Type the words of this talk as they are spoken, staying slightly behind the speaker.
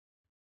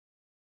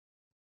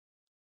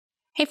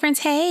Hey friends,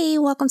 hey,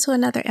 welcome to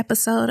another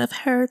episode of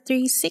Her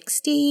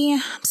 360.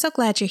 I'm so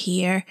glad you're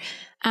here.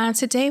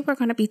 Today we're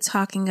going to be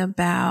talking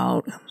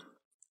about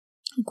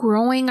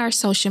growing our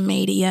social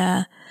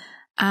media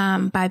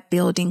by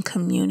building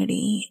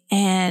community.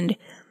 And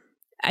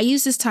I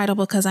use this title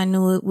because I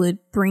knew it would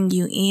bring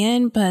you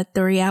in, but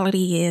the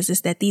reality is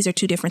that these are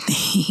two different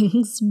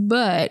things.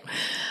 But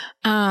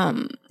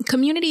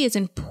community is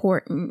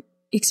important,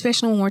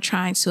 especially when we're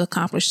trying to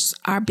accomplish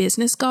our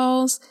business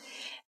goals.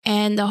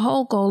 And the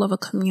whole goal of a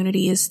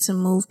community is to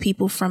move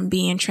people from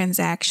being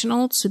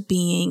transactional to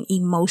being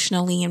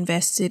emotionally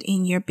invested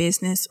in your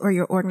business or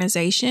your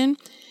organization.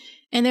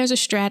 And there's a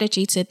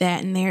strategy to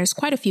that. And there's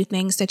quite a few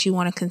things that you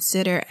want to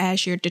consider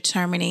as you're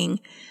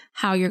determining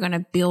how you're going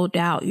to build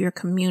out your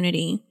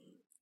community.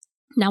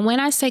 Now, when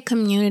I say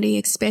community,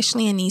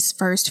 especially in these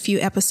first few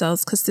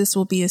episodes, because this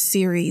will be a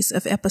series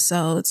of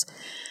episodes,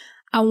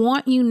 I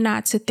want you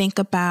not to think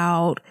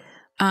about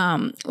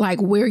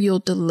like where you'll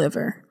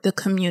deliver the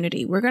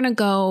community. We're going to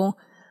go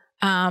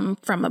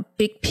from a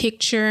big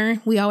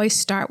picture. We always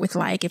start with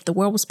like, if the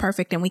world was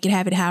perfect and we could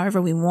have it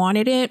however we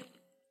wanted it.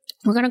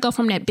 We're going to go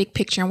from that big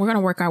picture and we're going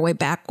to work our way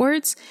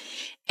backwards.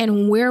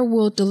 And where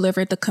we'll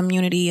deliver the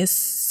community is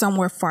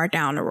somewhere far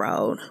down the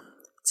road.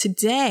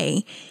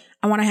 Today,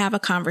 I want to have a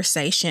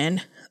conversation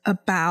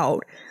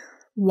about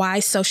why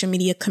social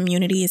media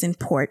community is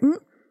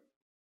important.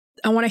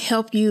 I want to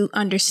help you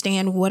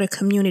understand what a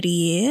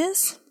community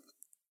is.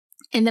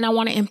 And then I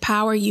want to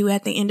empower you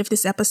at the end of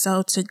this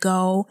episode to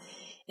go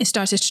and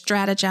start to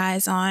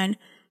strategize on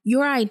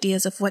your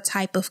ideas of what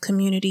type of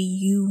community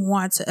you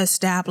want to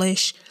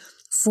establish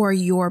for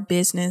your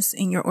business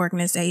and your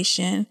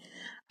organization.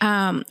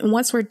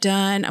 Once we're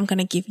done, I'm going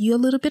to give you a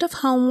little bit of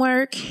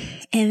homework.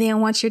 And then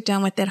once you're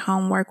done with that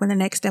homework, when the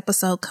next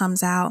episode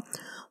comes out,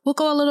 we'll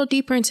go a little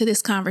deeper into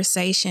this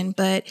conversation.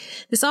 But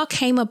this all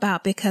came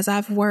about because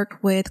I've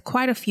worked with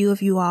quite a few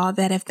of you all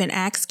that have been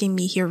asking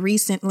me here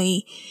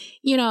recently,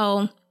 you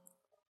know,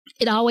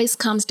 it always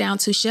comes down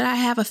to, should I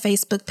have a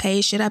Facebook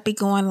page? Should I be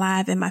going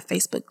live in my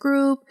Facebook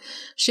group?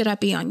 Should I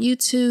be on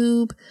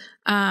YouTube?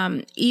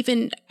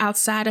 Even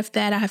outside of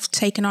that, I've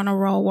taken on a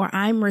role where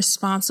I'm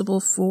responsible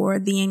for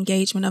the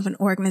engagement of an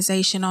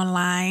organization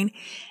online.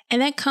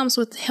 And that comes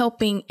with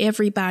helping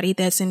everybody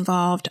that's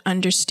involved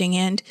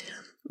understand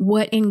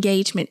what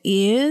engagement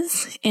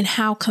is and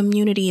how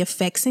community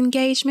affects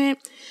engagement.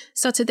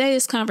 So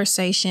today's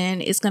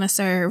conversation is going to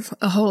serve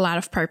a whole lot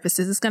of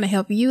purposes. It's going to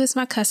help you as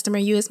my customer,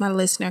 you as my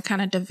listener,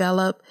 kind of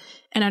develop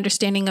an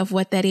understanding of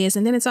what that is.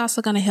 And then it's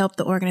also going to help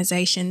the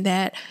organization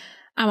that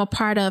I'm a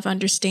part of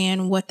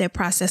understand what their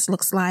process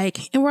looks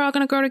like. And we're all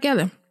going to grow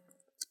together.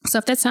 So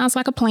if that sounds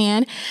like a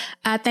plan,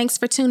 thanks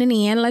for tuning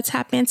in. Let's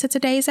hop into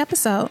today's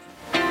episode.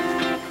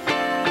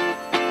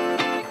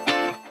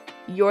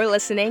 You're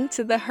listening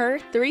to the Her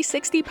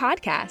 360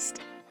 podcast,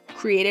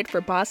 created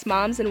for boss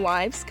moms and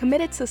wives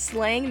committed to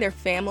slaying their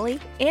family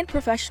and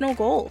professional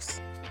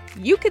goals.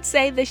 You could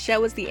say this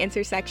show is the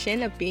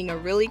intersection of being a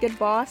really good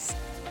boss,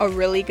 a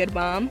really good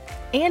mom,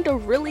 and a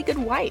really good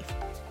wife,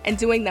 and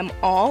doing them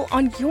all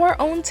on your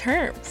own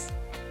terms.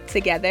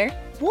 Together,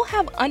 we'll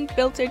have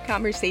unfiltered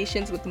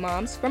conversations with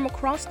moms from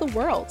across the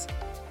world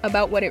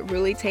about what it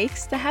really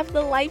takes to have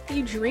the life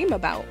you dream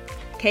about.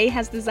 Kay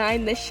has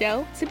designed this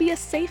show to be a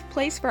safe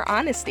place for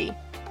honesty,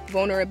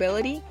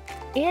 vulnerability,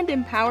 and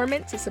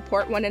empowerment to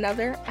support one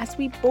another as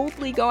we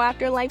boldly go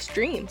after life's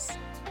dreams,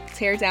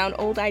 tear down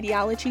old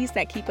ideologies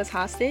that keep us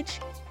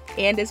hostage,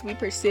 and as we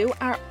pursue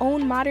our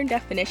own modern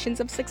definitions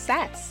of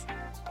success.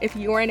 If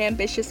you're an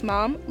ambitious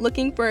mom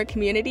looking for a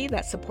community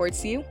that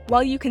supports you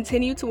while you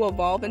continue to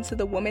evolve into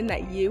the woman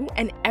that you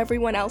and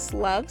everyone else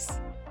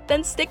loves,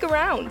 then stick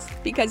around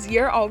because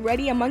you're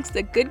already amongst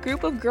a good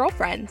group of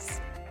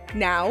girlfriends.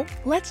 Now,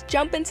 let's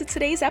jump into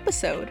today's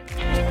episode.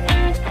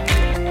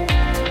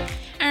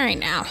 All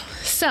right,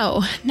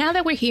 so now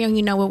that we're here and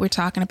you know what we're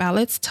talking about,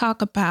 let's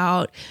talk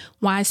about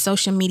why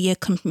social media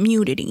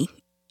community,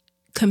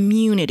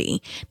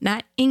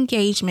 not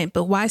engagement,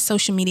 but why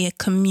social media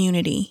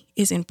community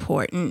is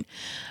important.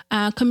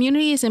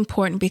 Community is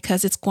important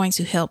because it's going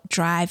to help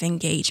drive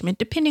engagement,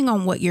 depending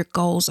on what your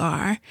goals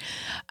are.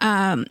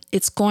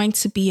 It's going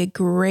to be a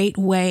great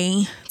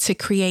way to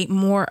create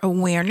more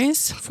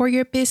awareness for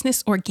your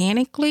business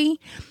organically.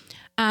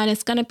 And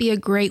it's going to be a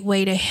great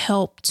way to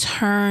help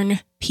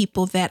turn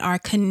people that are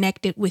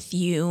connected with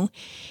you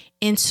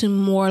into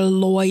more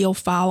loyal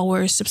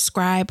followers,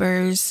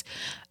 subscribers.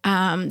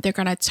 They're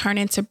going to turn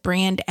into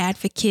brand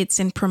advocates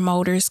and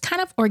promoters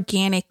kind of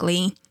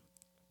organically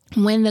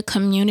when the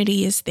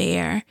community is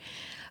there.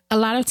 A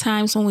lot of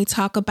times when we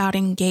talk about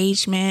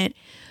engagement,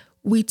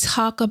 we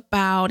talk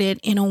about it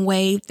in a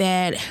way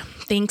that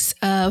thinks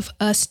of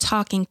us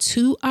talking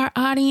to our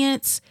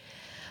audience,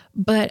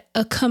 but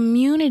a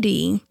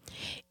community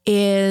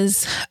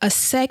is a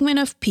segment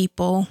of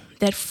people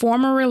that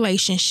form a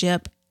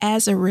relationship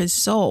as a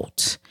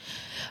result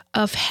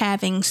of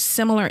having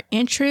similar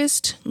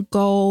interests,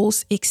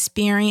 goals,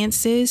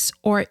 experiences,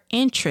 or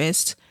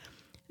interests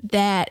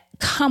that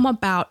come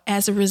about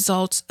as a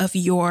result of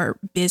your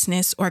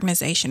business,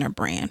 organization, or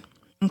brand.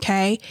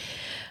 Okay.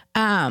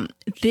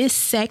 This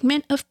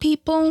segment of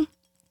people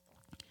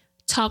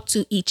talk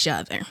to each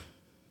other.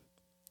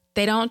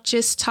 They don't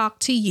just talk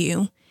to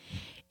you.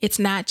 It's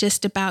not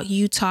just about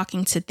you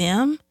talking to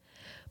them,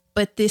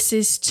 but this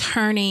is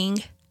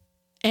turning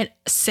a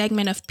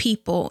segment of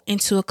people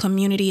into a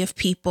community of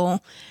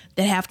people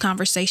that have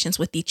conversations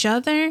with each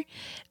other,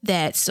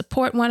 that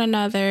support one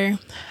another,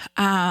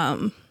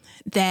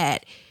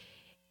 that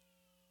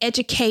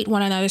educate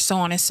one another, so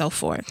on and so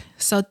forth.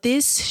 So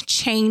this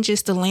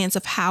changes the lens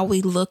of how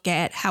we look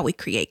at how we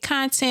create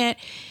content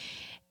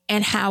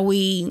and how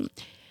we,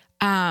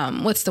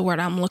 what's the word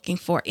I'm looking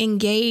for?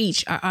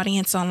 Engage our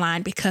audience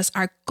online, because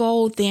our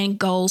goal then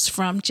goes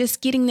from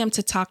just getting them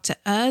to talk to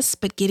us,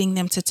 but getting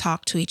them to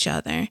talk to each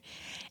other.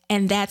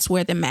 And that's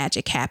where the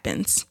magic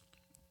happens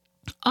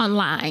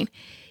online.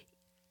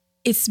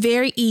 It's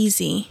very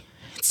easy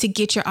to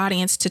get your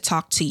audience to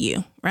talk to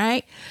you,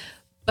 right?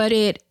 But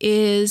it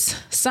is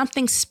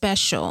something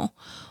special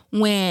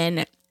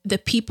when the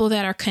people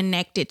that are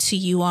connected to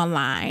you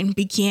online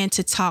begin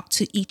to talk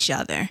to each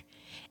other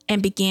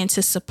and begin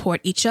to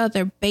support each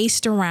other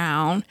based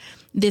around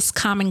this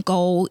common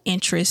goal,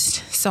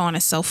 interest, so on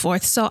and so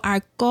forth. So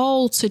our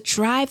goal to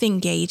drive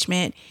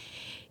engagement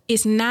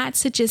is not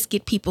to just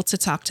get people to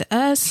talk to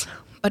us,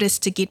 but it's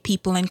to get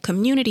people in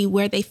community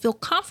where they feel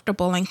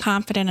comfortable and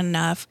confident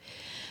enough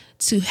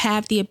to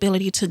have the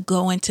ability to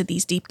go into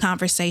these deep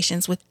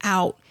conversations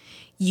without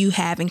you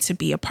having to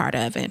be a part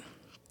of it.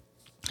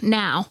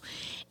 Now,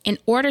 in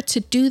order to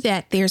do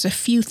that, there's a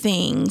few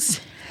things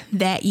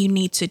that you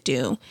need to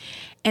do.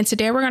 And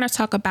today we're going to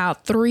talk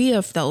about 3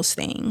 of those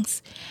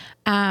things.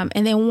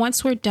 And then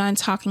once we're done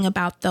talking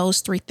about those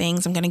 3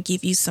 things, I'm going to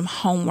give you some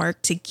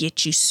homework to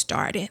get you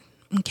started.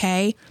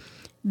 Okay.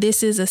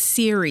 This is a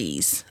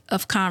series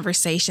of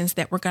conversations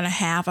that we're going to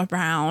have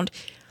around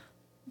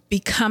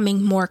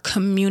becoming more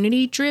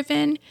community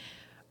driven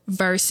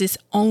versus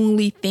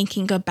only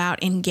thinking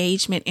about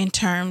engagement in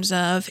terms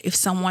of if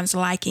someone's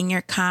liking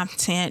your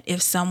content,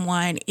 if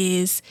someone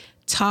is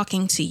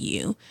talking to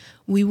you.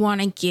 We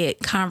want to get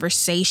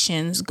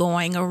conversations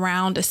going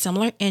around a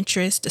similar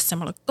interest, a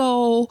similar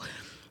goal,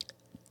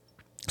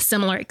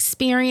 similar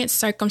experience,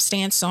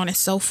 circumstance, so on and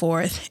so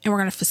forth. And we're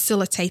going to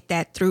facilitate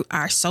that through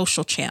our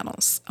social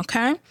channels.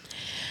 Okay.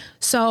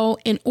 So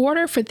in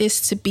order for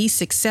this to be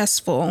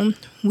successful,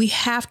 we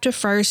have to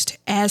first,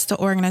 as the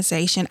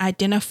organization,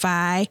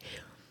 identify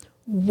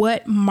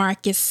what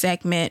market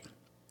segment,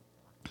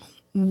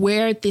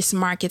 where this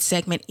market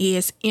segment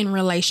is in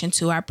relation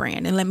to our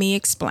brand. And let me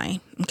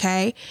explain.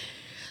 Okay.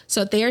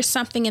 So there's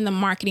something in the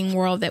marketing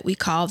world that we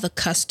call the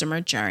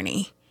customer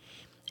journey.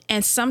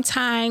 And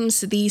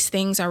sometimes these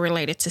things are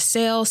related to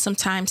sales.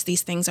 Sometimes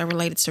these things are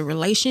related to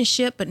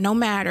relationship. But no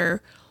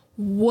matter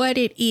what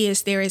it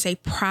is, there is a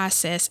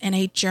process and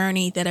a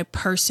journey that a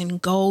person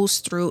goes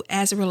through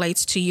as it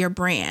relates to your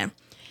brand.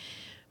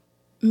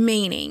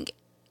 Meaning,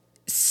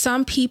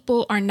 some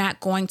people are not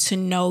going to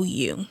know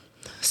you.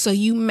 So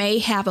you may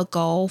have a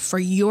goal for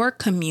your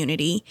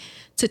community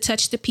to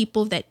touch the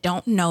people that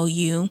don't know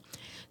you,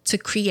 to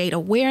create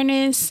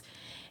awareness,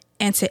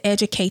 and to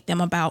educate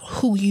them about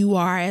who you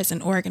are as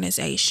an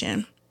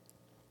organization.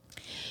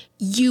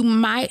 You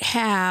might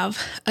have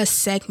a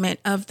segment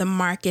of the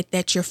market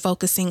that you're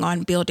focusing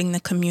on building the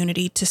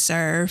community to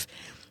serve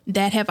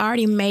that have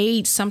already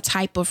made some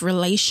type of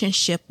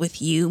relationship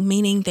with you,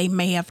 meaning they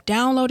may have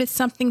downloaded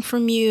something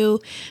from you.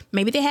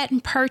 Maybe they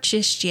hadn't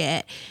purchased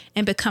yet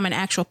and become an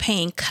actual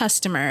paying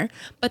customer,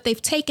 but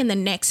they've taken the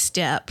next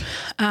step.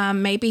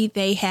 Maybe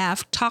they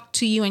have talked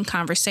to you in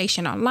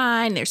conversation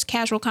online. There's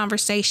casual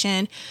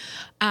conversation,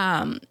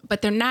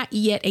 but they're not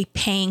yet a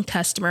paying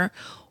customer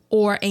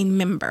or a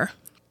member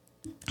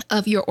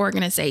of your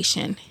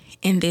organization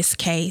in this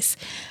case.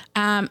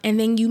 And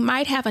then you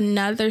might have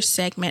another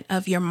segment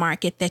of your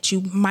market that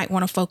you might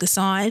want to focus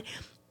on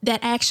that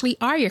actually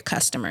are your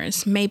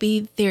customers.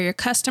 Maybe they're your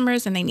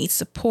customers and they need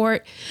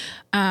support.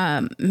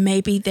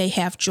 Maybe they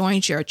have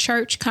joined your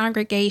church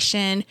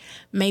congregation.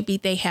 Maybe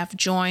they have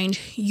joined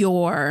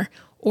your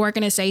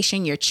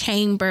organization, your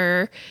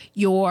chamber,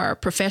 your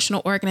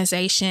professional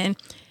organization.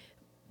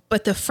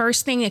 But the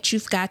first thing that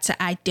you've got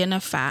to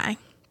identify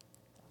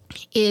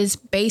is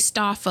based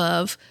off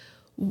of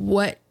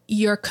what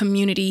your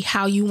community,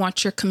 how you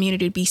want your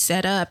community to be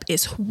set up,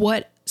 is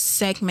what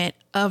segment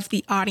of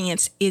the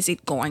audience is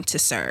it going to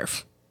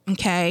serve?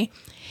 Okay.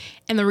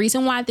 And the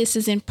reason why this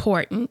is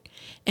important,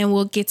 and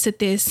we'll get to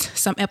this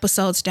some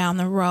episodes down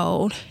the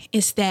road,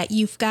 is that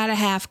you've got to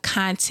have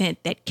content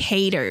that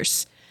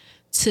caters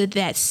to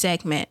that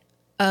segment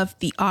of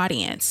the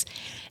audience.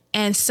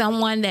 And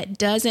someone that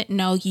doesn't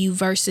know you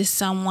versus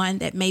someone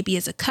that maybe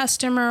is a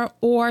customer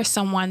or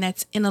someone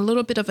that's in a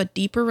little bit of a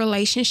deeper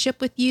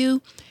relationship with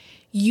you,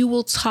 you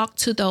will talk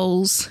to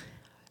those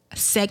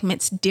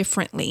segments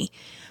differently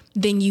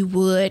than you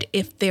would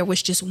if there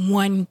was just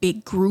one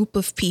big group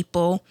of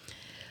people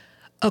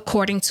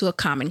according to a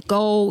common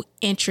goal,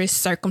 interest,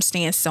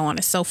 circumstance, so on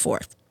and so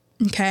forth.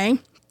 Okay.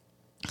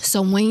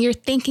 So when you're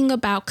thinking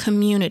about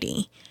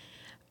community,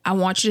 I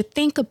want you to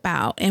think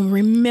about and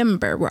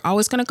remember, we're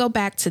always going to go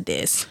back to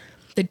this,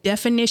 the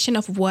definition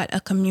of what a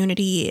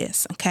community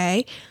is,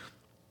 okay?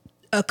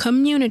 A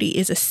community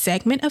is a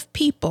segment of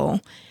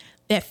people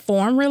that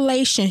form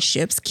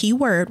relationships,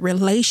 keyword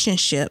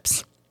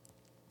relationships,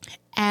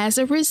 as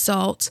a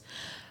result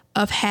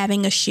of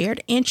having a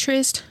shared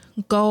interest,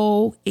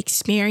 goal,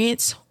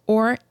 experience,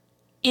 or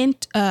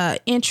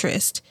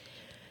interest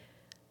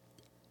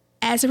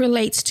as it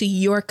relates to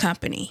your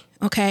company,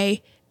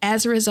 okay?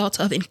 As a result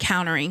of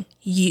encountering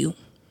you,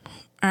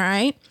 all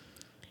right?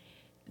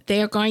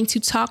 They're going to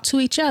talk to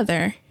each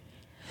other.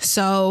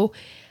 So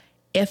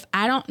if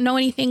I don't know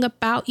anything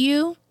about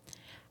you,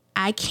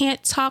 I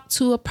can't talk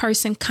to a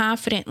person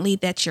confidently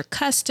that's your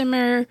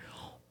customer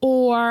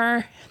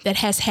or that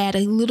has had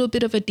a little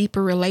bit of a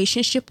deeper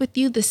relationship with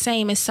you, the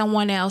same as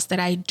someone else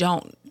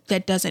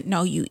that doesn't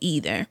know you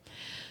either.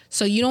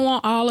 So you don't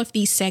want all of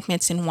these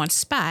segments in one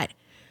spot,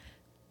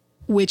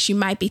 which you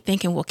might be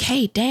thinking, well,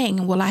 okay,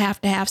 dang, will I have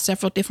to have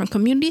several different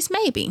communities?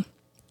 Maybe.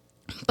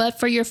 But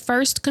for your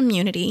first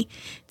community,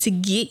 to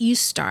get you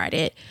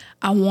started,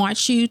 I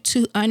want you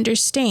to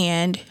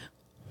understand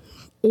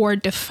or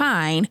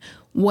define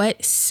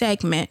what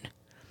segment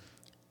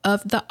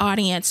of the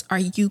audience are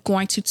you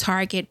going to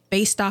target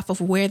based off of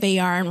where they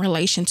are in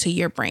relation to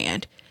your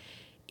brand.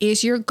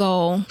 Is your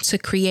goal to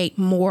create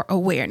more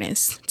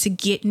awareness, to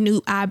get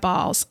new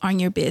eyeballs on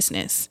your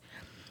business?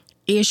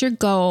 Is your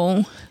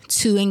goal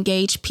to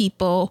engage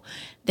people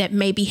that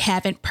maybe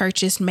haven't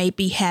purchased,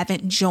 maybe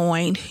haven't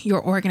joined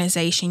your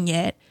organization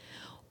yet?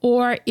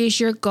 Or is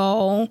your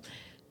goal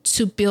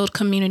to build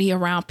community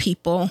around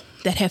people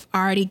that have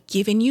already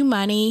given you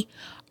money,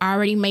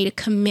 already made a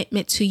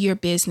commitment to your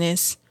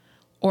business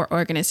or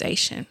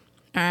organization?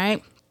 All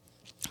right.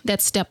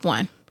 That's step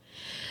one.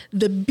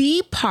 The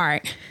B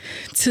part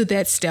to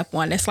that step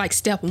one, that's like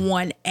step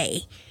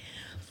 1A.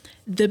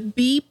 The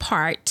B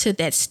part to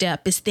that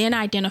step is then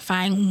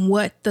identifying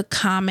what the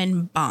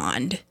common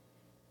bond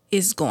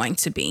is going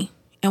to be.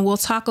 And we'll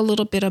talk a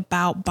little bit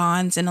about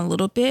bonds in a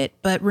little bit,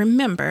 but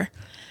remember,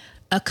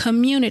 a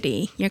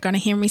community, you're going to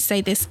hear me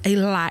say this a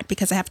lot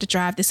because I have to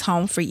drive this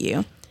home for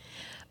you.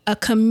 A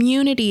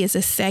community is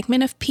a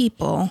segment of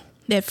people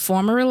that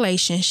form a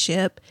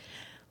relationship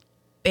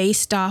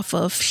based off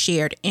of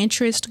shared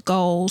interests,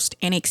 goals,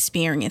 and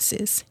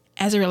experiences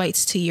as it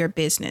relates to your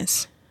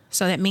business.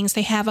 So that means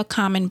they have a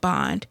common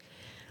bond.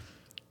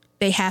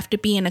 They have to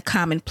be in a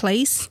common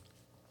place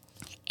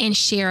and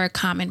share a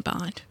common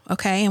bond.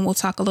 Okay. And we'll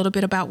talk a little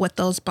bit about what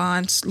those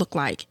bonds look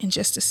like in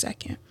just a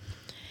second.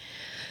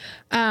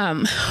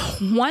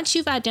 Once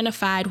you've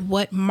identified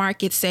what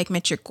market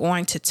segment you're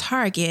going to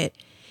target,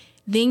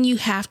 then you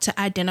have to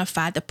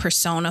identify the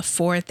persona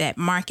for that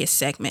market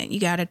segment. You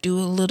got to do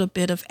a little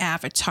bit of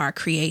avatar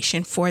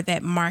creation for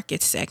that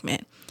market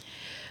segment.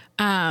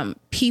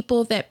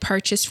 People that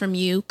purchase from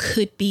you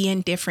could be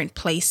in different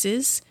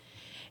places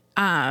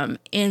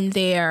in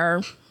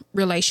their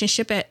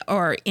relationship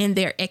or in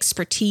their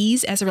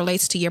expertise as it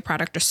relates to your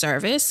product or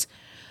service.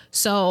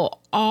 So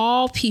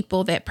all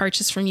people that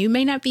purchase from you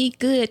may not be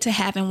good to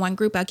have in one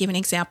group. I'll give an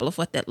example of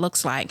what that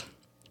looks like.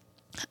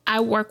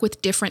 I work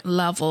with different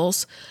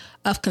levels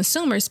of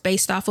consumers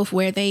based off of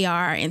where they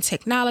are in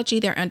technology,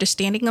 their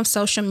understanding of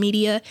social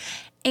media,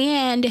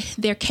 and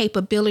their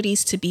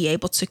capabilities to be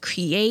able to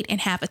create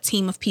and have a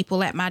team of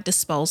people at my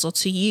disposal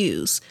to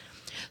use.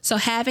 So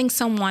having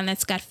someone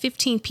that's got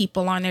 15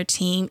 people on their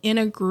team in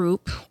a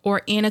group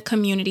or in a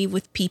community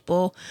with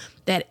people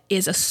that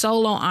is a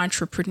solo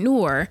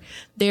entrepreneur,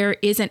 there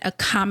isn't a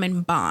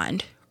common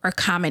bond or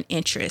common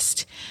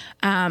interest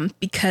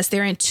because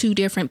they're in two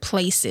different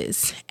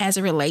places as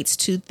it relates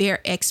to their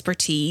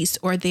expertise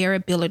or their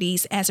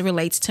abilities as it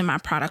relates to my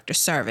product or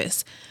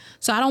service.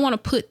 So I don't want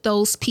to put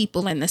those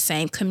people in the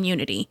same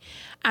community.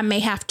 I may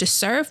have to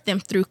serve them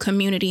through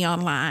community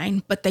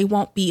online, but they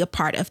won't be a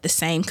part of the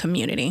same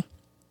community.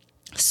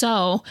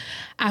 So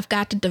I've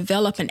got to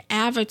develop an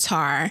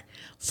avatar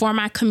for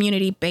my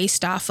community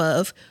based off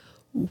of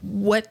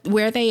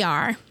where they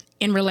are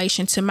in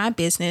relation to my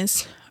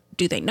business.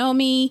 Do they know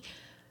me?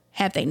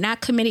 Have they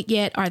not committed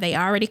yet? Are they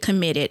already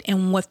committed?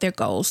 And what their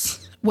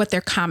goals, what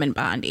their common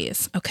bond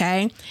is.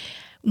 Okay.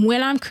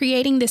 When I'm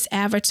creating this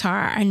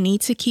avatar, I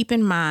need to keep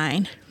in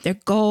mind their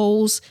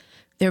goals,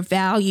 their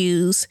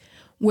values,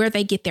 where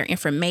they get their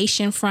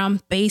information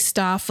from based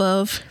off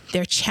of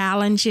their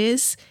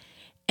challenges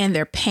and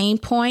their pain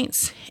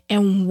points,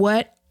 and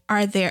what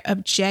are their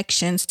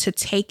objections to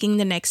taking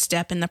the next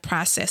step in the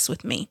process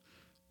with me.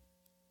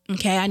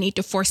 Okay, I need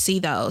to foresee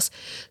those.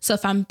 So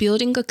if I'm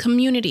building a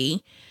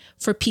community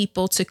for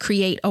people to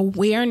create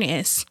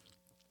awareness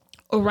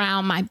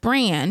around my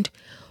brand,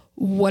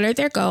 what are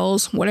their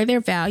goals? What are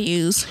their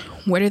values?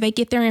 Where do they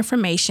get their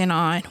information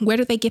on? Where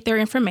do they get their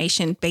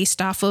information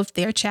based off of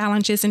their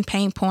challenges and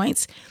pain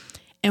points?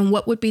 And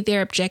what would be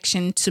their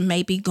objection to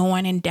maybe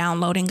going and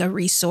downloading a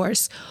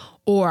resource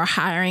or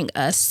hiring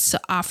us to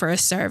offer a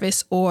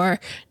service or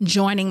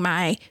joining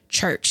my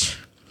church,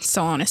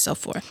 so on and so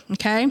forth.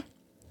 Okay.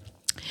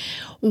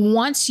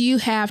 Once you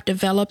have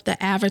developed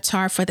the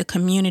avatar for the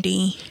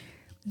community,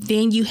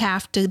 then you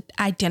have to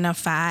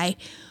identify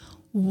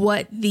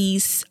what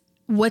this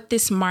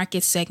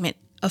market segment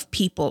of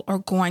people are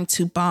going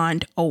to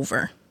bond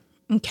over.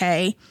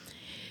 Okay.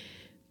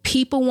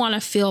 People want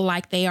to feel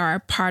like they are a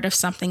part of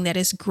something that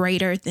is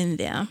greater than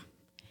them.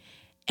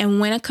 And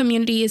when a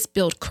community is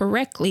built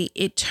correctly,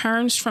 it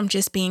turns from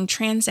just being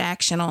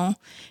transactional,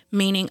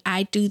 meaning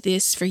I do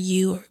this for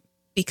you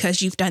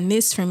because you've done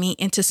this for me,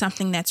 into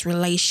something that's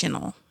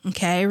relational.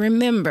 Okay.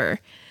 Remember,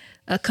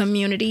 a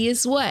community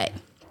is what?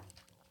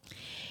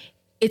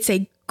 It's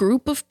a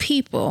group of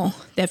people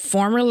that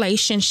form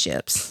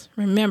relationships.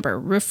 Remember,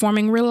 we're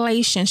forming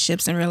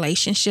relationships, and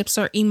relationships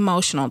are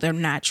emotional. They're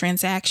not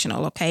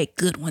transactional. Okay.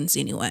 Good ones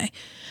anyway.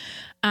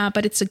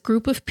 But it's a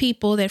group of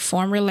people that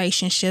form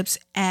relationships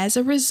as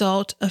a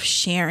result of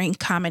sharing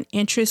common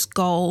interests,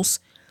 goals,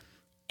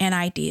 and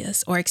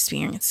ideas or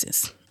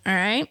experiences. All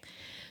right.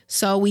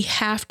 So we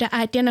have to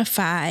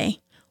identify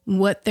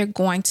what they're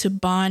going to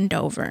bond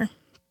over.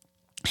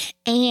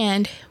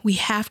 And we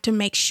have to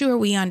make sure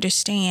we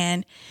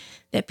understand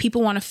that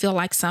people want to feel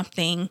like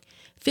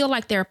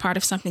they're a part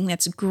of something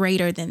that's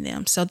greater than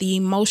them. So the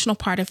emotional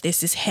part of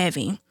this is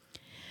heavy.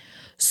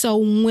 So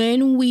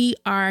when we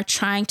are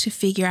trying to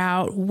figure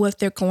out what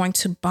they're going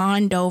to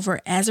bond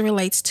over as it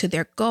relates to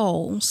their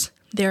goals,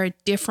 there are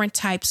different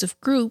types of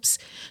groups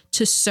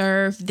to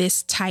serve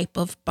this type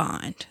of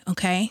bond.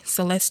 Okay,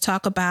 so let's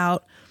talk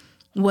about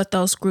what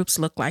those groups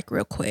look like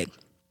real quick.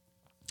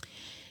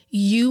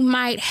 You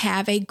might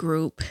have a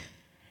group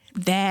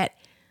that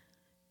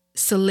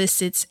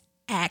solicits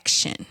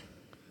action,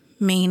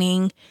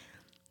 meaning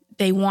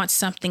they want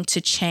something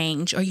to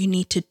change or you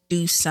need to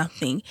do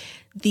something.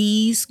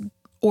 These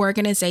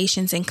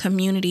organizations and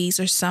communities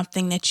are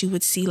something that you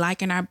would see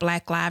like in our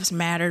Black Lives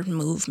Matter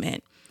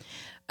movement,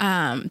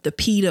 the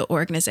PETA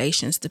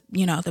organizations,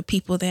 the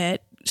people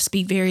that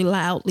speak very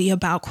loudly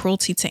about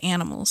cruelty to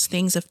animals,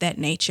 things of that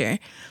nature,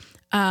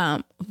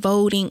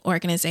 voting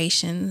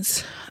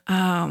organizations,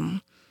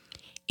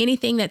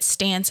 anything that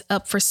stands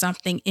up for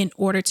something in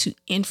order to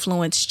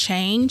influence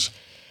change.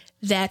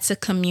 That's a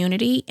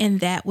community,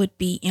 and that would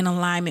be in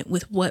alignment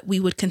with what we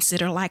would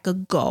consider like a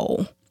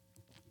goal.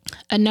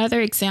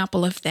 Another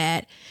example of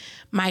that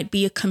might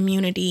be a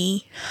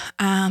community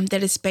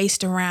that is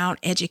based around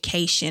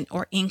education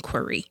or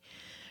inquiry,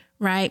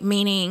 right?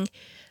 Meaning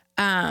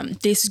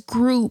this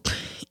group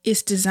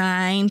is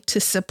designed to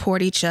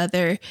support each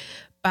other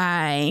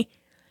by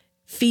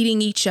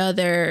feeding each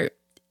other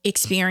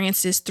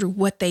experiences through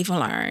what they've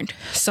learned.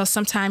 So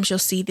sometimes you'll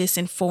see this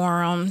in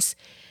forums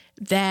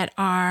that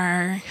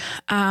are,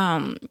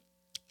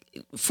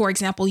 for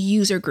example,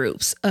 user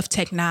groups of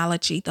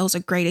technology. Those are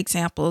great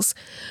examples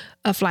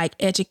of like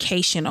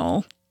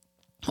educational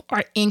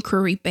or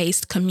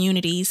inquiry-based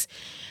communities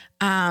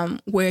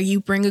where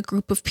you bring a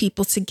group of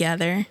people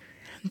together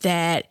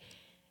that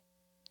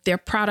they're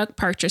product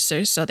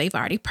purchasers, so they've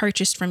already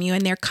purchased from you,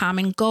 and their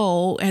common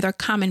goal or their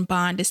common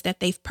bond is that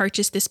they've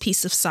purchased this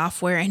piece of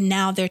software and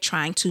now they're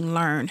trying to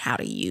learn how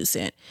to use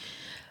it.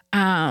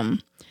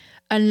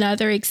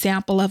 Another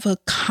example of a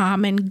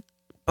common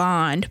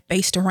bond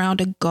based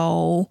around a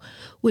goal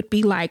would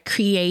be like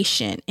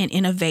creation and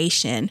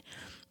innovation.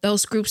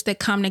 Those groups that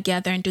come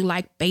together and do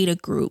like beta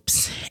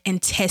groups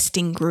and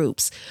testing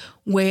groups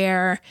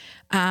where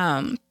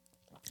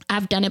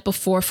I've done it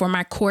before for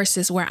my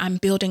courses where I'm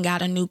building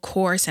out a new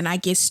course and I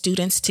get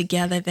students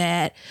together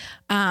that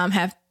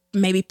have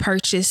maybe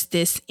purchased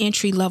this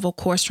entry level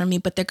course from me,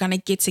 but they're going to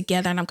get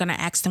together and I'm going to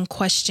ask them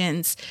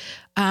questions.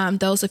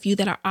 Those of you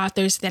that are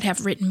authors that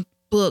have written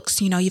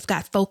books, you've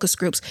got focus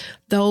groups.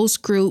 Those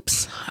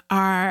groups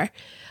are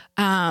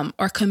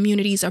or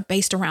communities are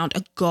based around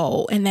a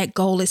goal, and that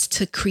goal is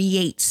to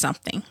create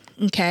something.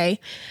 Okay.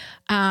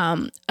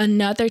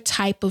 Another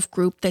type of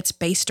group that's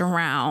based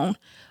around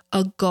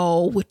a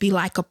goal would be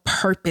like a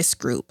purpose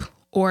group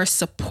or a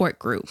support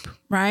group,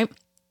 right?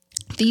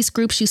 These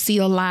groups you see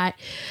a lot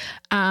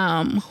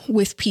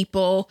with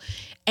people,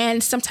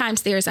 and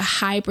sometimes there's a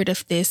hybrid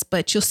of this,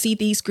 but you'll see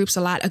these groups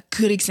a lot. A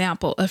good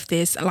example of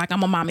this, like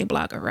I'm a mommy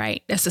blogger,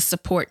 right? That's a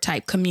support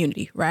type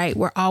community, right?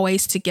 We're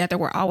always together.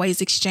 We're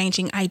always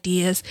exchanging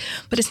ideas,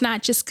 but it's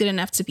not just good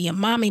enough to be a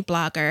mommy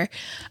blogger.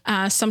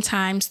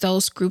 Sometimes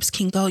those groups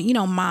can go,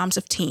 moms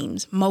of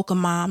teams, Mocha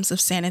Moms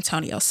of San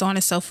Antonio, so on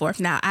and so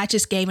forth. Now, I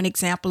just gave an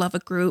example of a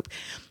group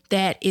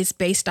that is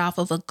based off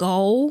of a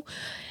goal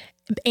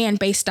and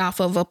based off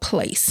of a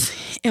place.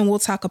 And we'll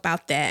talk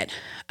about that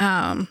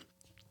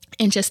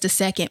in just a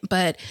second.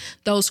 But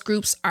those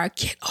groups are,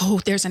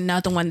 there's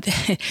another one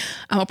that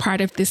I'm a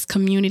part of, this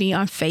community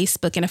on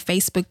Facebook, in a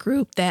Facebook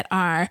group that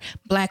are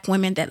Black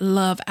women that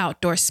love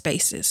outdoor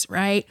spaces,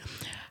 right?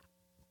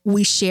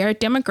 We share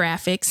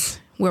demographics.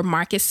 We're a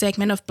market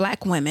segment of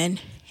Black women.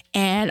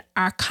 And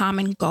our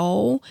common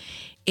goal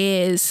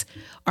is,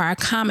 or our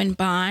common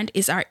bond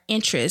is our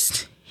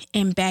interest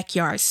in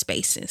backyard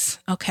spaces.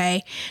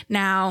 Okay.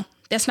 Now,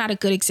 that's not a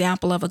good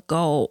example of a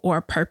goal or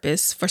a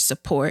purpose for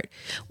support.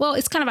 Well,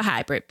 it's kind of a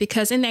hybrid,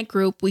 because in that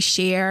group, we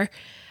share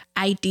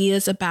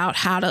ideas about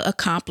how to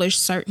accomplish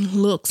certain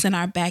looks in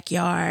our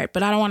backyard.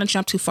 But I don't want to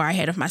jump too far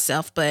ahead of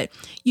myself, but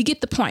you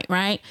get the point,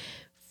 right?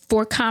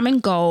 For common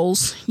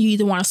goals, you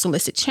either want to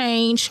solicit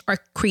change or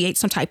create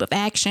some type of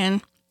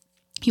action.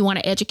 You want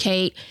to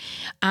educate,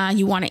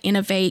 you want to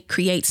innovate,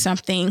 create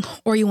something,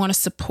 or you want to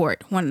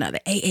support one another.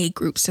 AA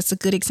groups, that's a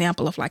good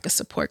example of like a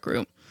support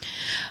group.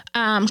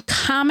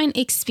 Common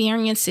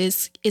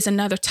experiences is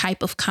another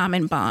type of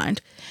common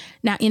bond.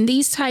 Now, in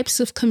these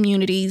types of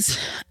communities,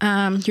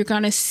 you're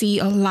going to see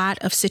a lot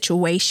of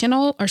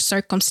situational or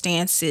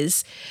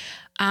circumstances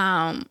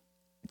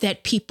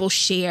that people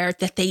share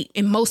that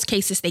in most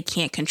cases, they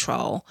can't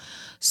control.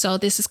 So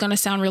this is going to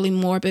sound really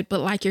morbid, but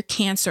like your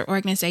cancer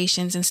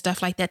organizations and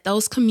stuff like that,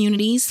 those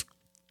communities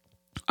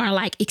are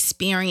like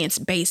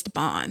experience-based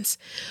bonds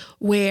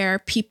where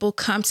people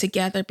come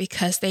together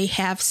because they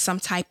have some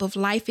type of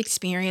life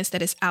experience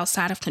that is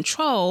outside of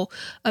control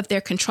of their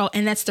control.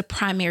 And that's the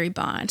primary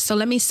bond. So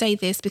let me say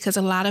this, because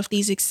a lot of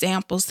these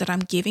examples that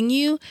I'm giving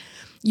you,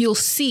 you'll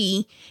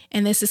see,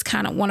 and this is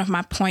kind of one of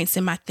my points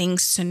in my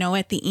things to know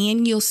at the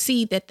end, you'll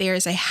see that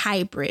there's a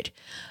hybrid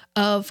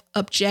of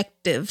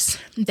objectives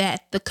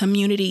that the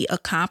community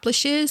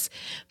accomplishes,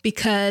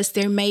 because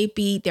there may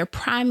be their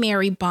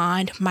primary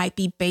bond might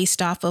be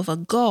based off of a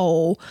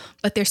goal,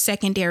 but their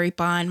secondary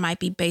bond might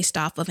be based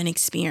off of an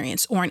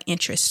experience or an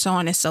interest, so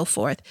on and so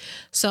forth.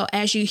 So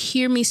as you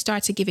hear me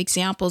start to give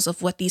examples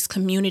of what these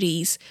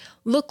communities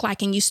look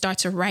like, and you start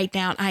to write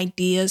down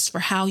ideas for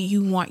how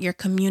you want your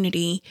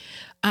community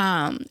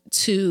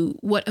to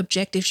what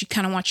objectives you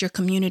kind of want your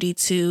community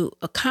to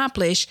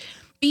accomplish,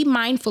 be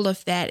mindful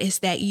of that, is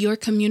that your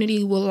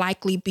community will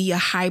likely be a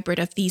hybrid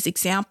of these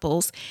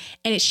examples,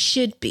 and it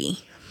should be,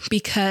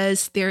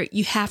 because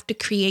you have to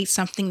create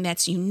something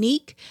that's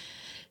unique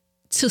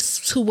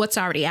to what's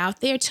already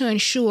out there to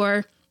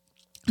ensure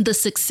the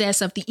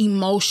success of the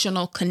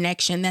emotional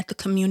connection that the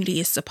community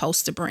is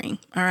supposed to bring.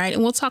 All right.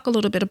 And we'll talk a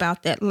little bit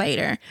about that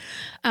later.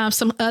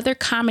 Some other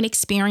common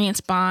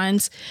experience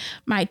bonds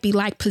might be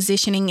like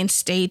positioning and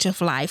stage of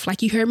life.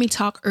 Like you heard me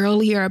talk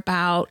earlier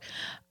about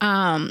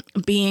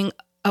being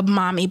a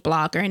mommy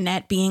blogger and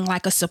that being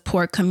like a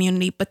support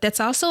community, but that's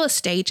also a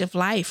stage of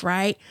life,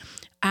 right?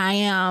 I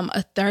am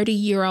a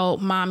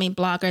 30-year-old mommy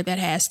blogger that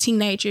has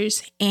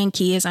teenagers and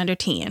kids under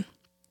 10.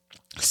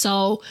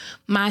 So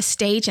my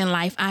stage in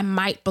life, I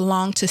might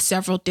belong to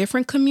several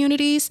different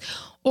communities,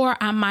 or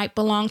I might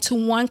belong to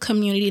one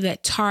community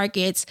that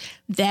targets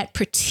that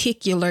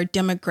particular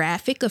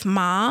demographic of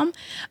mom,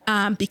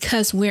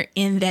 because we're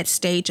in that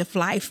stage of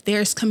life.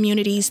 There's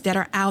communities that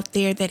are out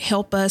there that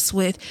help us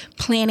with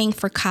planning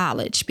for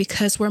college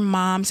because we're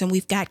moms and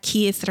we've got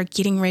kids that are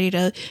getting ready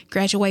to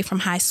graduate from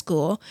high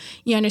school.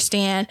 You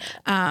understand?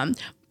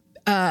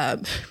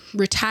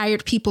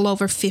 Retired people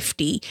over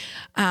 50,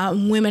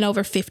 women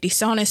over 50,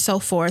 so on and so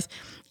forth.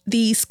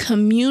 These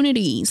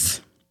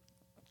communities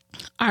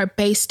are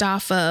based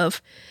off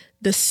of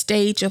the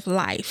stage of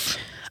life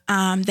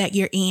that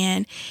you're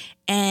in,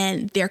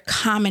 and their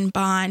common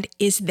bond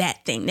is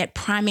that thing. That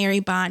primary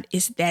bond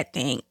is that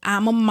thing.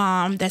 I'm a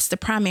mom, that's the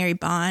primary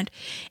bond,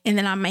 and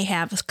then I may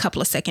have a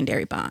couple of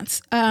secondary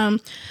bonds. A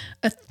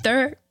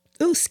third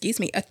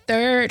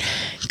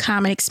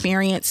common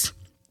experience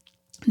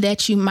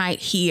that you might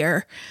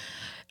hear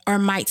or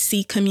might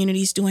see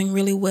communities doing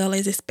really well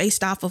is it's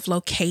based off of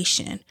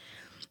location.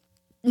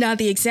 Now,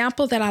 the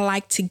example that I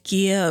like to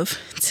give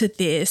to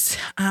this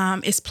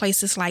is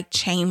places like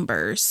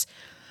chambers,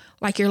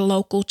 like your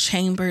local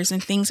chambers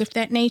and things of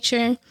that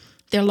nature.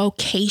 They're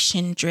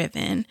location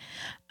driven.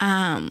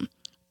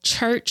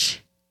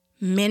 Church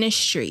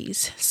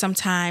ministries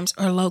sometimes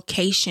are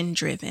location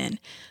driven.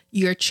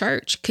 Your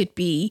church could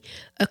be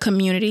a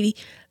community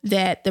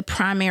that the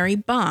primary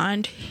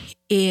bond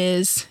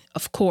is,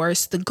 of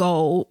course, the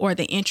goal or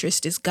the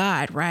interest is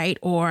God, right?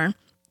 Or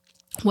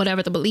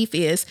whatever the belief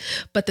is.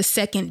 But the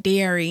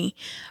secondary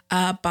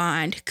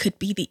bond could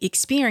be the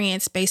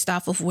experience based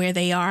off of where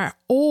they are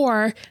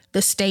or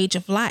the stage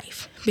of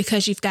life,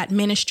 because you've got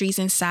ministries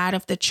inside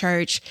of the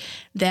church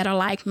that are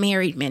like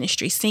married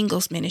ministries,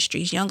 singles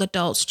ministries, young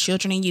adults,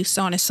 children and youth,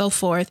 so on and so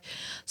forth.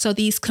 So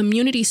these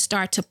communities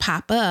start to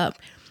pop up.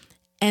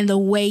 And the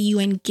way you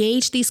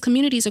engage these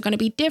communities are going to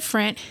be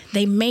different.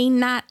 They may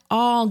not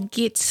all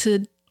get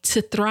to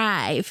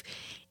thrive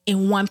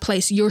in one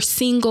place. Your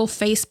single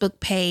Facebook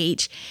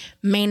page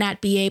may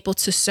not be able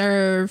to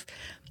serve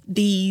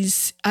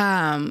these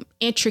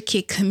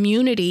intricate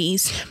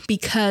communities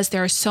because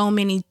there are so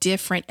many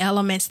different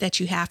elements that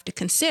you have to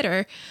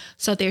consider.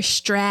 So there's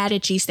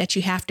strategies that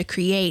you have to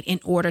create in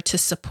order to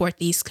support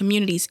these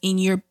communities. In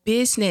your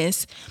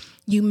business,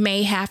 you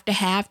may have to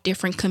have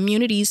different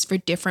communities for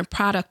different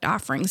product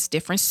offerings,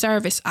 different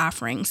service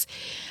offerings,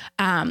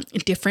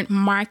 different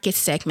market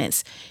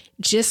segments.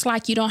 Just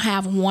like you don't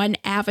have one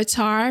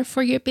avatar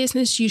for your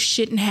business, you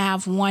shouldn't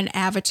have one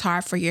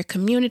avatar for your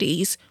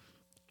communities.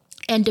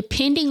 And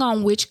depending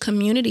on which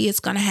community is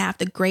going to have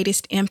the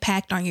greatest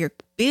impact on your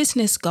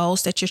business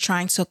goals that you're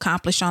trying to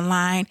accomplish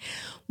online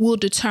will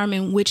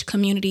determine which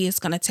community is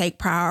going to take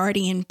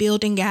priority in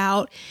building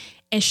out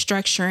and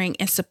structuring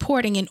and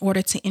supporting in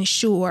order to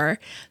ensure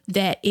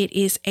that it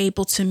is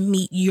able to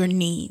meet your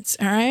needs.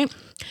 All right.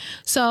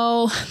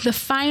 So the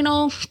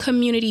final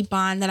community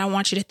bond that I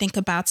want you to think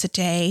about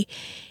today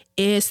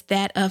is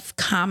that of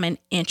common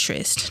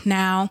interest.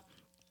 Now,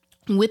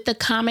 with the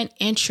common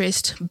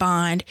interest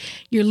bond,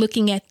 you're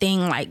looking at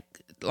things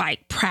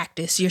like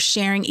practice. You're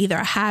sharing either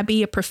a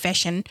hobby, a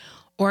profession,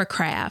 or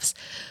crafts.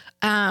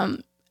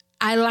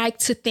 I like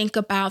to think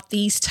about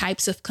these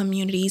types of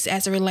communities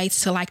as it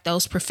relates to like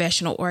those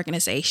professional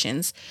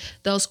organizations,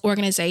 those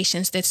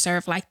organizations that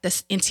serve like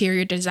the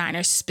interior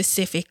designers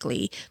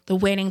specifically, the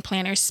wedding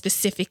planners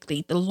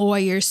specifically, the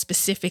lawyers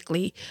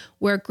specifically,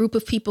 where a group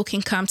of people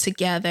can come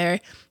together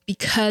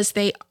because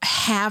they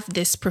have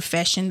this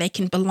profession, they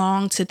can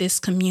belong to this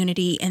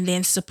community and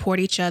then support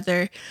each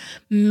other,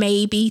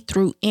 maybe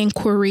through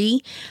inquiry,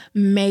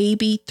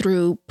 maybe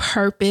through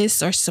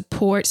purpose or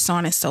support, so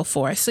on and so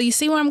forth. So you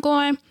see where I'm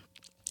going?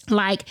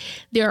 Like,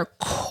 there are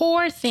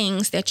core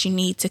things that you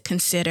need to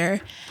consider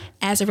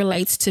as it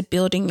relates to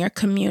building your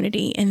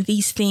community. And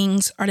these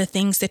things are the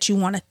things that you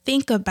want to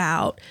think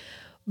about,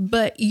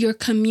 but your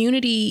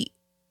community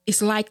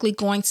is likely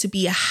going to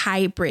be a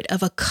hybrid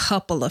of a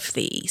couple of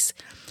these.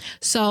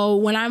 So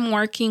when I'm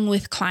working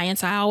with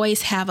clients, I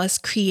always have us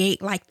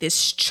create like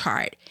this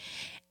chart.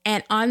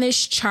 And on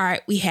this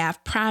chart, we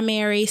have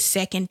primary,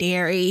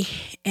 secondary,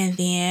 and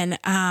then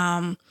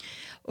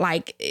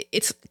like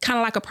it's kind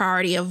of like a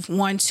priority of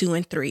 1, 2,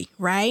 and 3,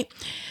 right?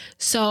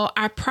 So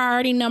our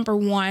priority number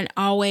 1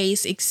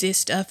 always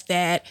exists of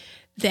that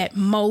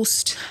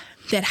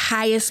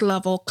highest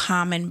level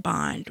common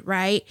bond,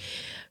 right?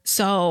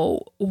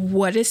 So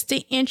what is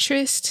the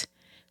interest,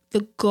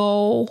 the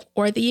goal,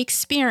 or the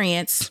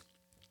experience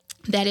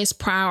that is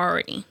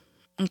priority?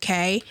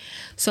 Okay,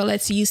 so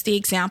let's use the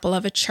example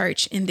of a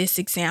church in this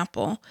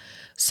example.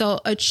 So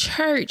a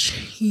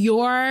church,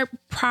 your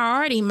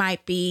priority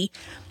might be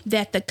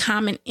that the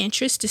common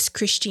interest is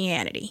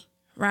Christianity,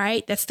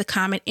 right? That's the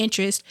common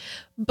interest.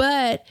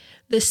 But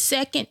the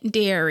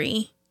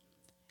secondary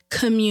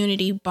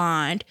community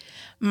bond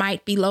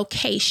might be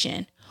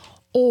location.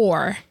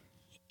 Or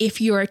if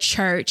you're a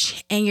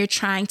church and you're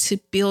trying to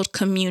build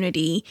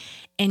community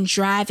and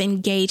drive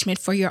engagement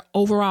for your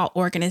overall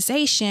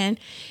organization,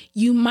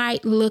 you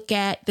might look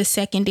at the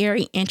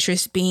secondary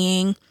interest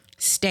being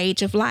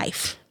stage of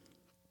life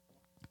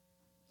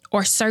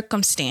or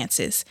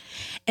circumstances.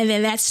 And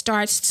then that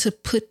starts to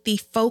put the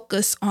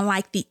focus on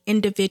like the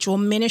individual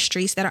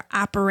ministries that are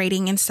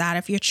operating inside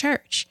of your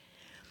church.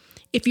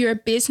 If you're a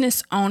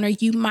business owner,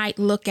 you might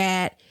look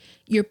at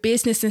your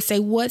business and say,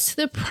 what's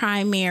the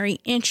primary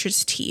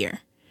interest here?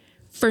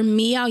 For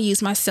me, I'll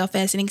use myself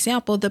as an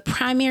example. The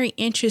primary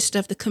interest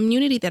of the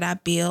community that I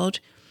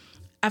build,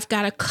 I've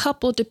got a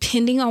couple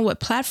depending on what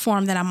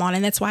platform that I'm on.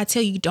 And that's why I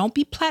tell you, don't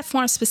be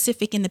platform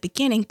specific in the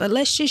beginning, but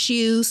let's just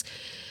use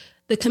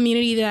the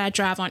community that I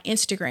drive on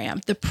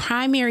Instagram. The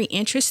primary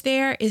interest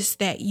there is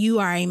that you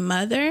are a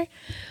mother,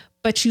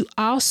 but you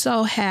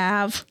also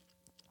have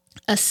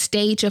a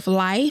stage of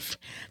life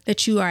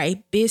that you are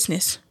a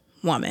business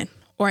woman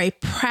or a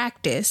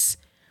practice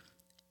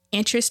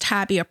interest,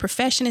 hobby, or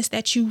profession is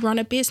that you run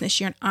a business.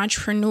 You're an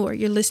entrepreneur.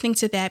 You're listening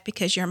to that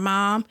because your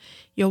mom,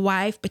 your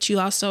wife, but you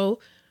also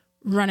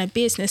run a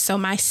business. So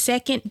my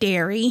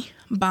secondary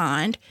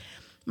bond,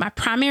 my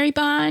primary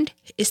bond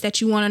is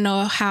that you want to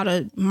know how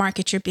to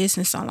market your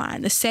business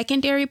online. The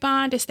secondary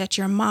bond is that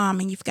you're a mom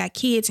and you've got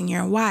kids and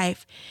you're a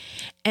wife.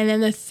 And then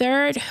the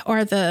third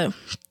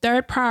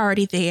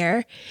priority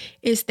there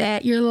is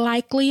that you're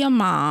likely a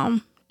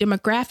mom,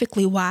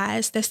 demographically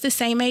wise, that's the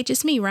same age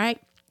as me, right?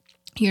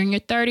 You're in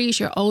your 30s,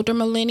 you're older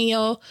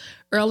millennial,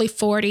 early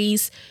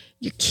 40s,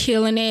 you're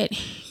killing it,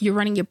 you're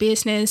running your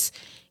business,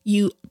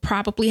 you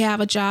probably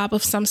have a job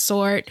of some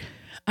sort.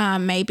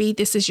 Maybe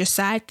this is your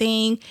side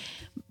thing,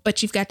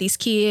 but you've got these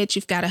kids,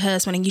 you've got a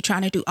husband, and you're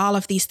trying to do all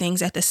of these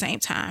things at the same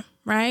time,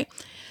 right?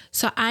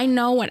 So I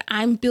know when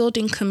I'm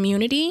building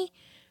community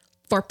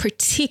for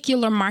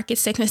particular market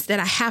segments that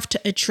I have to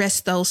address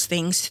those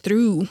things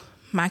through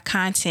my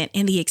content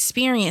and the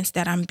experience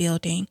that I'm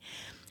building.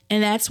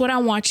 And that's what I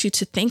want you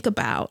to think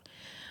about.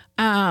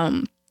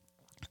 Understand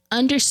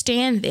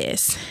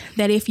this,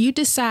 that if you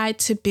decide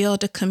to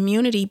build a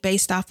community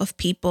based off of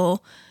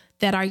people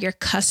that are your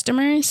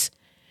customers,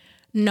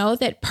 know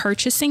that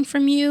purchasing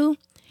from you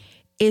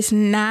is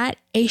not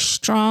a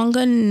strong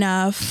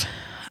enough,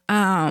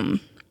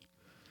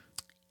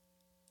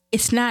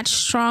 it's not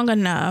strong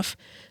enough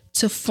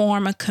to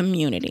form a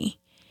community.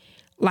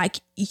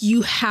 Like,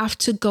 you have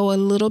to go a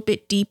little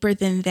bit deeper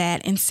than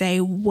that and say,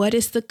 what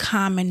is the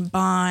common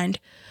bond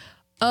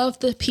of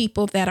the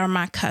people that are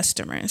my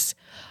customers?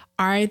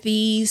 Are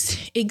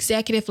these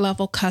executive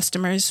level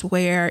customers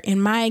where,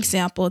 in my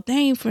example, they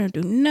ain't going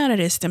to do none of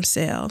this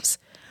themselves?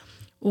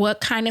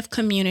 What kind of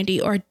community,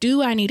 or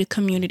do I need a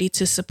community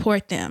to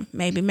support them?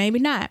 Maybe, maybe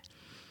not.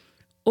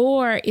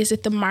 Or is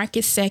it the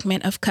market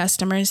segment of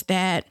customers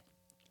that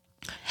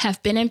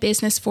have been in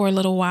business for a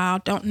little while,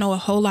 don't know a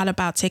whole lot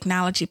about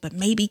technology, but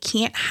maybe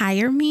can't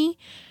hire me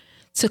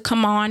to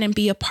come on and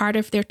be a part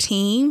of their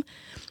team.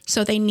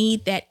 So they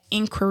need that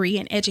inquiry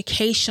and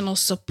educational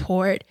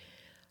support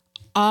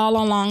all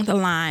along the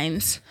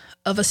lines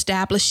of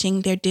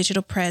establishing their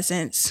digital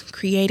presence,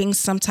 creating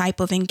some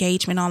type of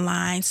engagement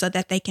online so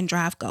that they can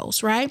drive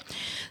goals, right?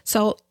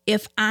 So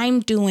if I'm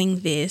doing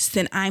this,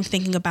 then I'm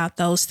thinking about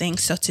those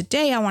things. So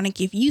today I want to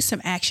give you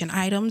some action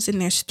items, and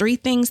there's 3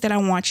 things that I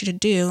want you to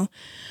do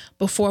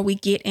before we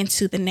get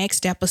into the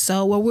next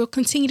episode, where we'll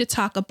continue to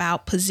talk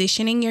about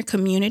positioning your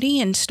community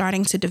and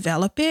starting to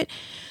develop it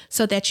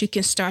so that you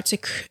can start to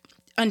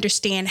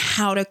understand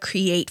how to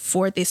create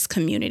for this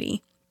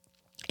community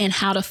and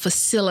how to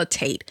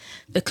facilitate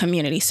the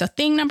community. So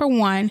thing number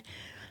 1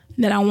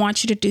 that I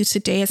want you to do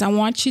today is I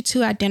want you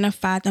to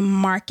identify the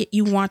market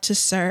you want to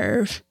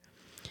serve.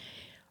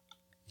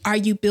 Are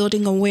you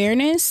building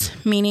awareness?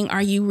 Meaning,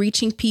 are you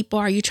reaching people?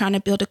 Are you trying to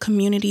build a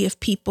community of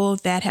people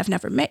that have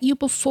never met you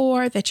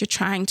before, that you're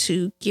trying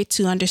to get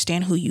to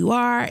understand who you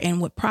are and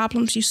what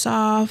problems you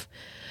solve?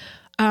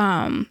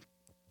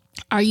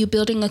 Are you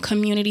building a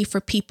community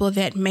for people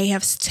that may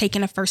have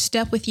taken a first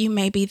step with you?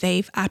 Maybe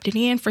they've opted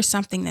in for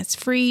something that's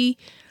free.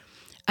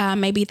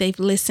 Maybe they've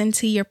listened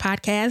to your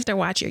podcast or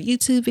watched your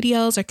YouTube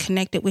videos or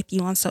connected with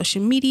you on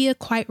social media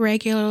quite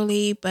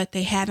regularly, but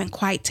they haven't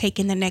quite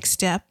taken the next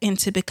step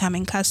into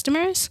becoming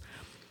customers.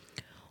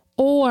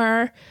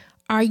 Or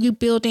do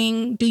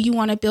you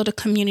want to build a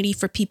community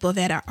for people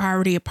that are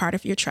already a part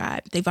of your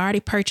tribe? They've already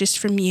purchased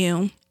from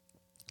you.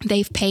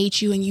 They've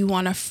paid you and you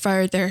want to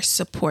further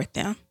support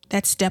them.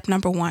 That's step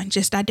number 1.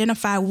 Just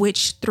identify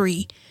which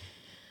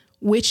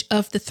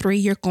of the 3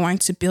 you're going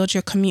to build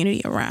your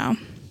community around.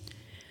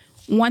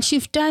 Once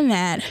you've done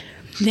that,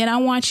 then I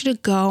want you to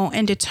go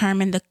and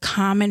determine the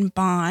common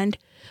bond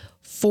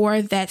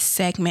for that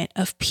segment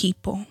of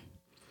people.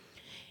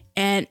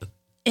 And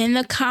in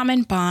the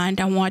common bond,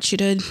 I want you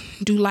to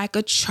do like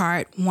a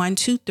chart, 1,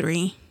 2,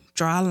 3,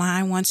 draw a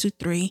line, 1, 2,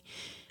 3.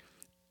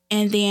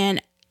 And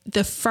then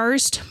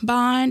the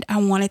bond, I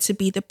want it to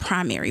be the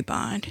primary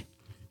bond.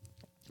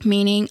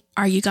 Meaning,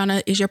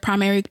 is your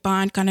primary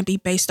bond going to be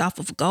based off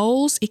of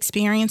goals,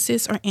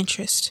 experiences, or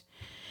interest?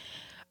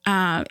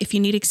 If you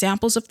need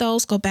examples of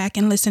those, go back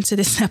and listen to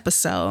this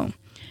episode.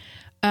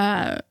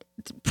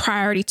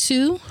 Priority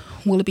 2,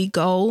 will it be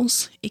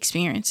goals,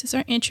 experiences,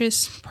 or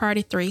interests?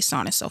 Priority 3, so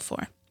on and so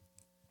forth.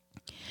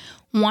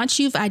 Once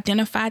you've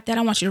identified that,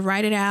 I want you to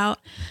write it out.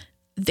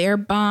 Their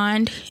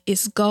bond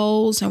is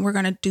goals, and we're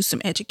going to do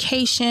some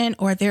education,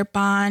 or their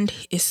bond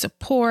is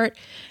support.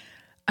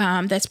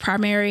 That's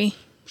priority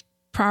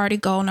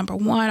goal number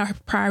 1, or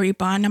priority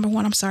bond number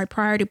 1.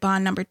 Priority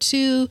bond number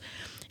 2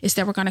 is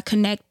that we're going to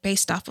connect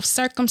based off of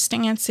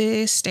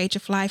circumstances, stage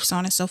of life, so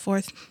on and so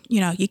forth.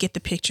 You get the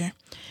picture.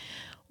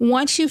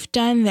 Once you've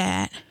done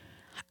that,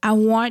 I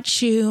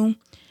want you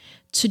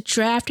to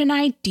draft an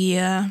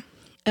idea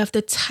of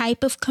the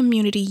type of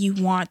community you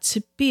want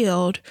to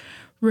build,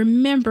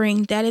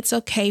 remembering that it's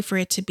okay for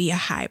it to be a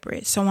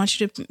hybrid. So I want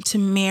you to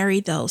marry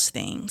those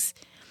things.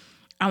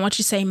 I want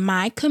you to say,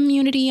 my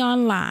community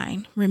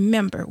online.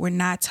 Remember, we're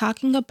not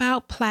talking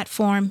about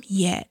platform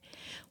yet.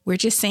 We're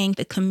just saying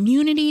the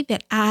community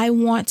that I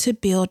want to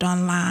build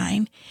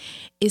online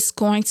is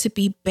going to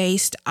be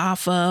based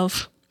off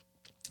of,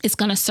 it's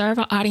going to serve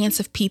an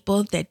audience of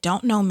people that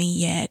don't know me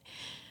yet,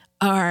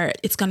 or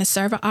it's going to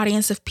serve an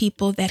audience of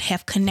people that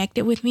have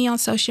connected with me on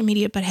social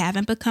media but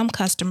haven't become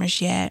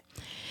customers yet.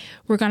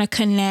 We're going to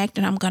connect,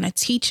 and I'm going to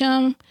teach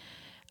them.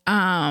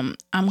 I'm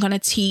going to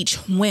teach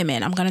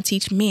women. I'm going to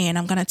teach men.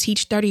 I'm going to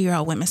teach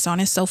 30-year-old women, so on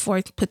and so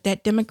forth. Put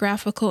that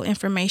demographical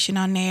information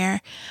on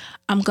there.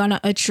 I'm going to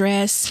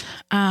address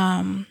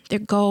their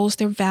goals,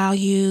 their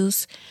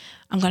values.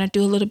 I'm going to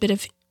do a little bit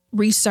of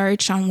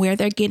research on where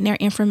they're getting their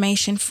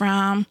information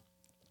from.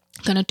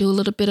 I'm going to do a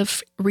little bit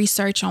of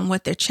research on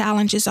what their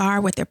challenges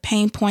are, what their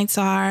pain points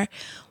are,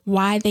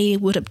 why they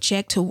would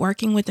object to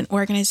working with an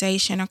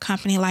organization or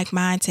company like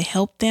mine to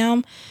help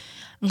them.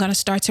 I'm going to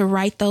start to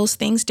write those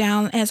things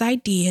down as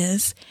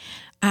ideas.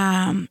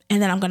 And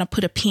then I'm going to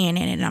put a pin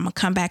in it, and I'm going to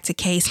come back to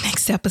Kay's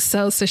next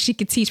episode so she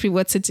can teach me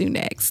what to do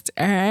next.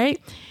 All right.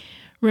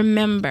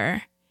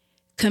 Remember,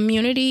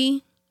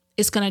 community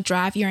is going to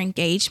drive your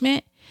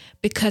engagement,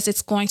 because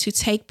it's going to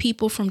take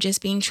people from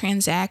just being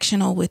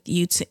transactional with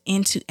you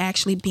into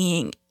actually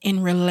being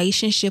in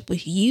relationship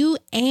with you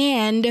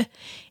and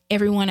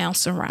everyone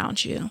else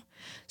around you.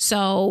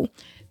 So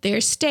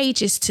there's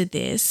stages to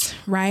this,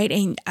 right?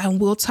 And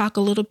we'll talk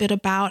a little bit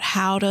about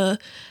how to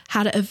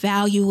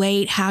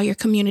evaluate how your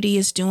community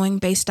is doing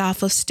based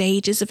off of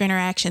stages of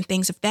interaction,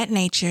 things of that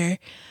nature.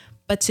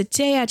 But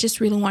today, I just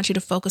really want you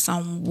to focus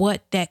on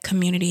what that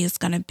community is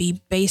going to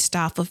be based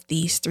off of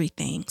these 3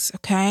 things,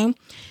 okay?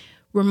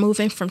 We're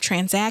moving from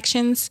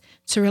transactions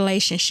to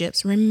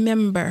relationships.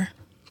 Remember,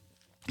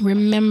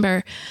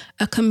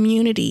 a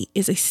community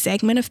is a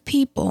segment of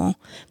people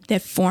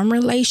that form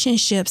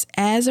relationships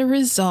as a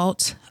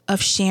result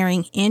of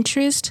sharing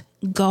interest,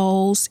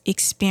 goals,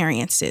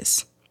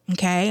 experiences.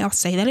 Okay, I'll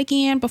say that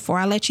again before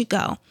I let you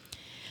go.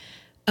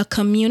 A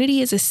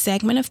community is a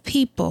segment of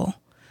people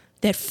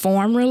that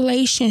form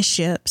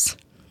relationships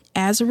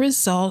as a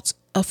result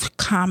of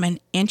common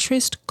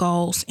interest,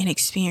 goals, and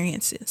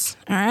experiences.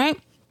 All right.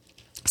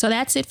 So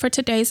that's it for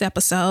today's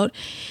episode.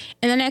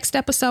 In the next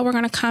episode, we're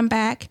going to come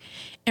back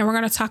and we're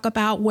going to talk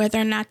about whether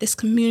or not this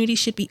community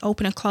should be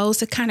open and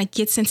closed. It kind of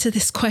gets into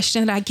this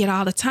question that I get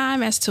all the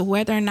time as to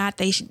whether or not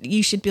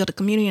you should build a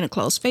community in a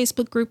closed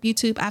Facebook group,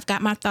 YouTube. I've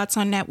got my thoughts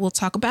on that. We'll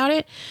talk about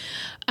it.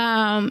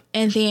 And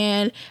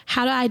then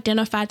how to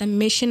identify the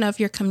mission of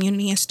your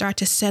community and start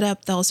to set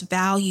up those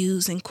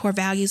values and core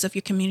values of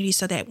your community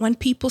so that when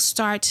people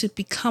start to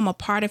become a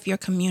part of your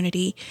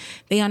community,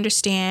 they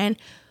understand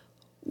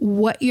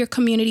what your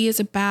community is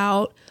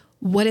about,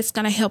 what it's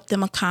going to help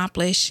them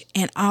accomplish,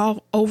 and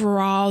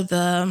overall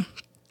the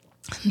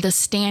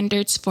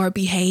standards for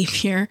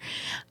behavior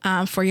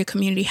for your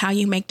community, how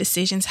you make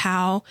decisions,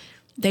 how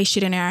they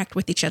should interact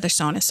with each other,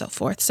 so on and so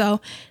forth.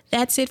 So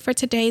that's it for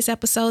today's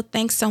episode.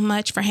 Thanks so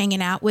much for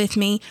hanging out with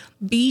me.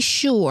 Be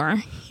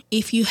sure,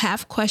 if you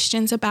have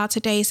questions about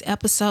today's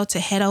episode, to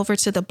head over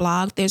to the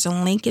blog. There's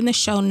a link in the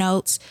show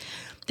notes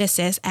that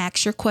says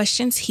ask your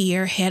questions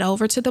here. Head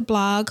over to the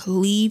blog,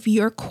 leave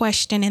your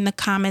question in the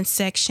comments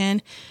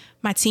section.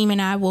 My team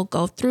and I will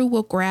go through,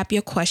 we'll grab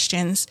your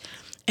questions,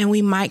 and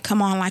we might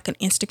come on like an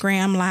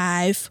Instagram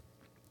live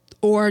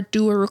or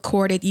do a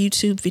recorded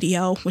YouTube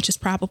video, which is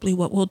probably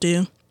what we'll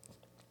do,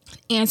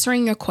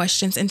 answering your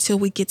questions until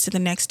we get to the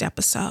next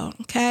episode.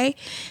 Okay.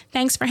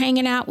 Thanks for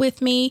hanging out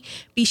with me.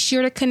 Be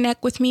sure to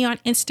connect with me on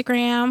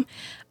Instagram,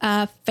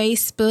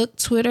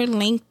 Facebook, Twitter,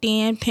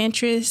 LinkedIn,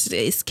 Pinterest.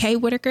 It's Kay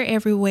Whitaker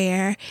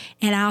everywhere.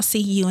 And I'll see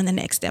you in the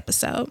next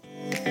episode.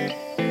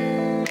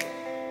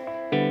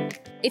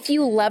 If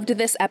you loved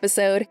this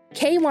episode,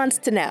 Kay wants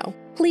to know.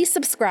 Please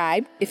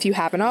subscribe if you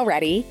haven't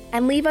already,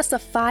 and leave us a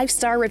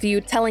 5-star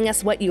review telling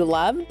us what you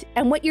loved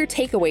and what your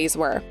takeaways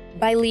were.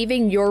 By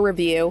leaving your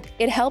review,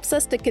 it helps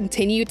us to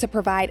continue to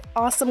provide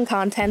awesome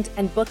content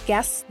and book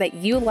guests that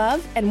you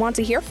love and want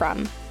to hear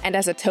from. And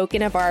as a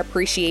token of our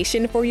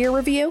appreciation for your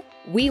review,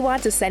 we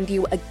want to send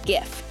you a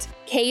gift.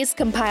 Kay's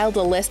compiled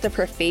a list of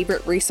her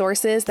favorite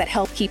resources that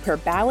help keep her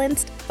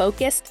balanced,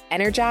 focused,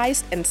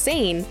 energized, and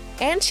sane,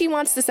 and she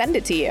wants to send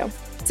it to you.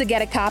 To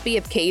get a copy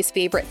of Kay's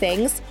favorite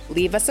things,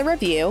 leave us a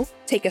review,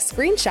 take a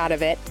screenshot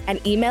of it,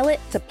 and email it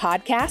to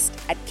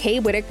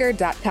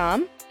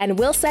podcast@kaywhitaker.com, and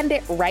we'll send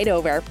it right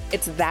over.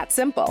 It's that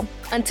simple.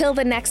 Until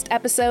the next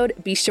episode,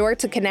 be sure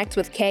to connect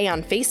with Kay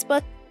on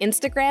Facebook,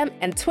 Instagram,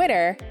 and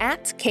Twitter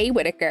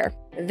 @KayWhitaker.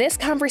 This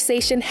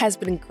conversation has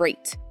been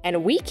great,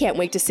 and we can't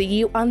wait to see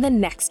you on the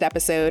next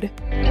episode.